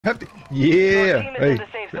Yeah. Hey.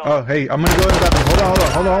 Oh, hey. I'm gonna go in the bathroom.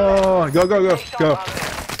 Hold on. Go.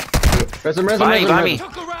 Resin. By me.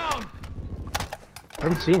 I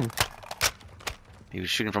haven't seen him. He was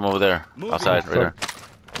shooting from over there, outside, right there.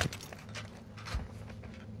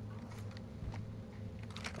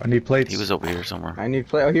 I need plates. He was over here somewhere. I need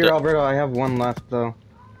plate. Oh, here, Alberto. I have one left though.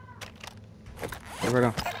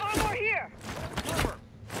 Alberto.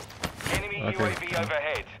 Enemy UAV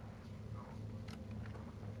overhead.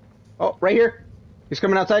 Oh, right here. He's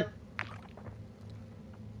coming outside.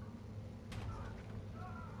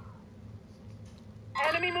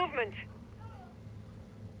 Enemy movement.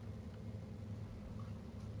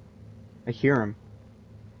 I hear him.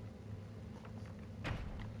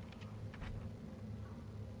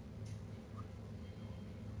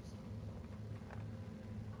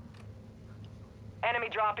 Enemy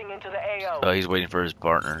dropping into the AO. Oh, he's waiting for his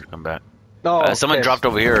partner to come back. Oh, Someone okay. dropped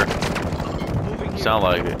over here. Sound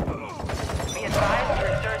like it. Be advised,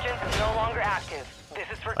 resurgence is no longer active. This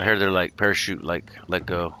is for I heard they're like parachute, like let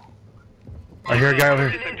go. I hear a guy over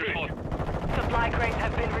here. supply crates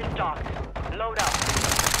have been restocked. Load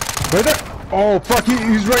up. Right there. Oh, fuck.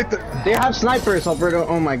 He's right there. They have snipers, Alberto.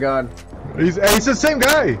 Oh my god. He's the same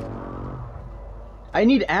guy. I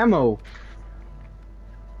need ammo.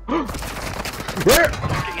 Where?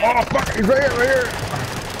 Oh, fuck. He's right here.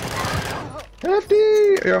 Hefty.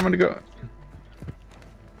 Yeah, I'm gonna go.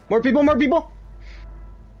 More people.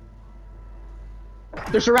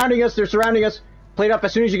 They're surrounding us. Plate up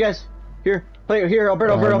as soon as you guys. Here. Plate here,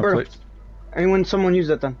 Alberto. Someone use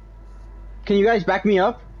that then. Can you guys back me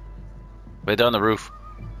up? Right there on the roof.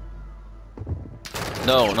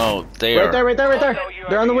 No, they are. Right there.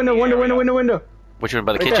 They're on the window. Which one,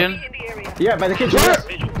 by the Right kitchen? In the area. Yeah, by the kitchen. Yes.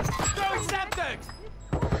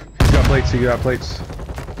 He got plates.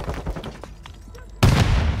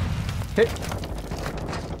 Hit.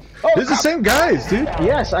 Oh, This is the same guys, dude.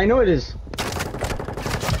 yes, I know it is.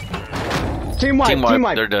 Team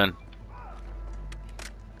wipe. They're done.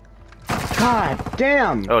 God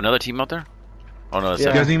damn. Oh, another team out there? Oh no, that's You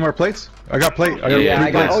guys need more plates? I got plate. I got Yeah, three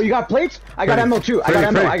I got. plates. Oh, you got plates? I got Freddy, ammo too. I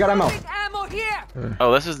got ammo. Ammo here.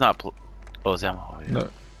 Oh, this is not. Oh, it's ammo. Yeah. No,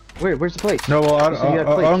 Wait, where's the plate? no, well, I So you got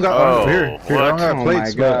plates. don't got. Oh, Here, I don't what? got Oh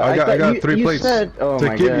plates, my but God. I thought got three you plates said, oh to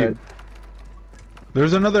my give God. you.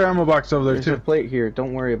 There's another ammo box over there There's a too. plate here.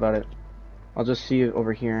 Don't worry about it. I'll just see it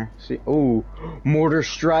over here. See. Oh, mortar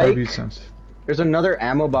strike. Probably sense. There's another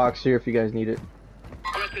ammo box here if you guys need it.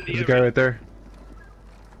 There's a guy right there.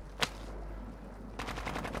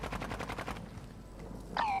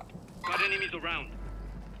 Got enemies around.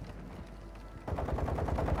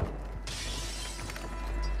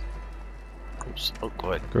 Oops. Oh,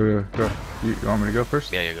 go ahead. Go. You want me to go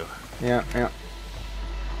first? Yeah, you go. Yeah.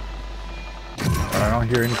 I don't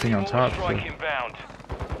hear anything on top. So. Strike inbound.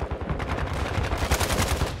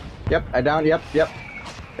 Yep. I downed. Yep.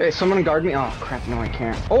 Hey, someone guard me. Oh crap! No, I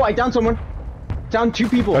can't. Oh, I downed someone. Down 2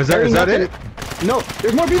 people. Oh, is that Nothing. it? No,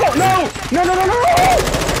 there's more people. No! Damn it!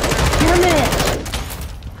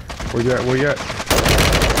 Where you at?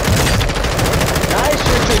 Nice,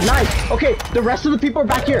 Richard. Nice. Okay, the rest of the people are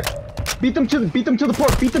back here. Beat them to the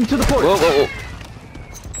port. Whoa.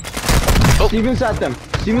 Steven's at them.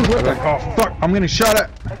 Steven's with them. Oh fuck! I'm getting shot at.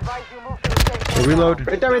 Advise you move to the safe zone. Reload.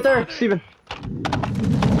 Right there, Steven.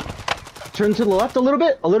 Turn to the left a little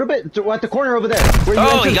bit. At the corner over there. Where you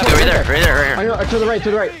Oh, entered he got the me port, right there. I know, to the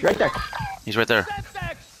right, right there. He's right there.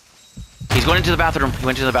 He's going into the bathroom. He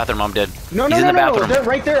went into the bathroom. I'm dead. No, He's in the bathroom. they're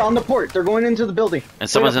right there on the port. They're going into the building. And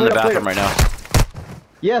someone's in the bathroom right now.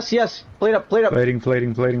 Yes. Plate up. Plating.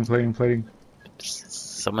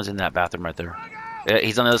 Someone's in that bathroom right there. Yeah,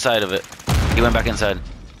 he's on the other side of it. He went back inside.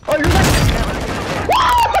 Oh, you're back.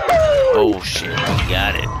 Oh shit, he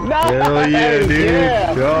got it. Nice. Hell yeah, dude.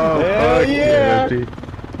 Yeah. Oh, Hell fuck yeah. dude.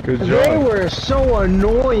 Good They job. were so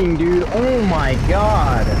annoying, dude. Oh my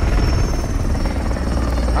god.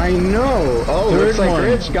 I know. Oh, Third looks like one.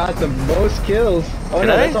 Rich got the most kills. Oh Did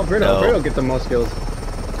no, I? that's Alfredo. No. Alfredo get the most kills.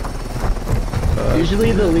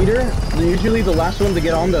 Usually the leader, usually the last one to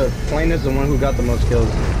get on the plane is the one who got the most kills.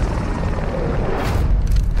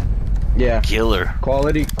 Yeah. Killer.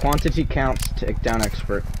 Quantity counts. Take down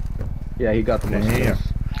expert. Yeah, he got the most Damn. kills.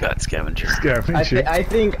 Got scavenger. I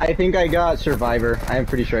think I got survivor. I am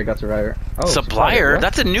pretty sure I got survivor. Oh, Supplier? what?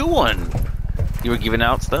 That's a new one. You were giving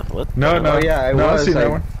out stuff? What? No. Oh yeah, I was. I see that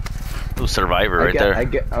one. Oh, Survivor right there.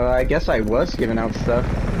 I guess I was giving out stuff.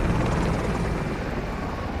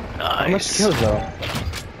 How much Nice. kills though?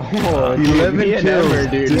 Oh, 11 me and kills.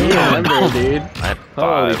 Ember, dude. Dude. Me and Ember, dude. I had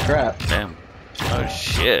Holy 5. crap. Damn. Oh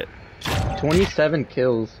shit. 27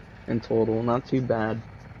 kills in total. Not too bad.